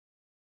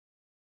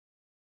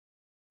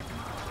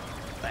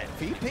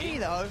VP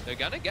though. They're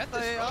gonna get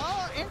this. They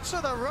are into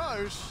the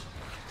Rose.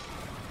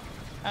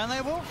 And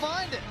they will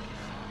find it.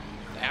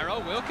 Arrow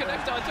will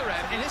connect onto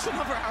Ramsey. It is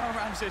another arrow,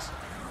 Ramses.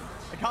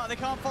 They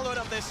can't follow it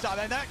up this time.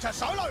 And Nectar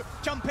solo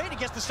jump in. He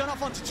gets the stun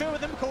off onto two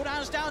of them.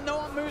 Cooldowns down. No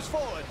one moves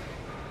forward.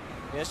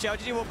 PSG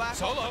LGD will back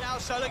Solo. off. Now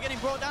Solo getting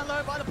brought down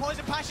low by the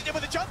poison passage in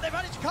with a jump. They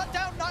managed to cut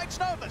down Nike's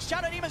Nova.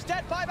 Shadow Demon's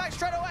dead. Buyback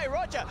straight away.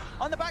 Roger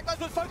on the back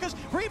lines with focus.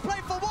 Replay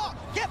for what?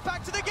 Get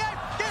back to the game.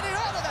 Get it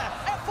out of there.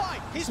 FY.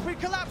 He's been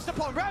collapsed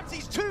upon.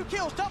 Ramsey's 2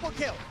 kills. Double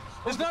kill.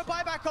 There's no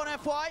buyback on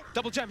FY.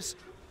 Double gems.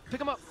 Pick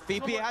him up.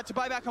 VP had to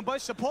buy back on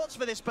both supports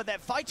for this, but they're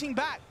fighting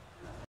back.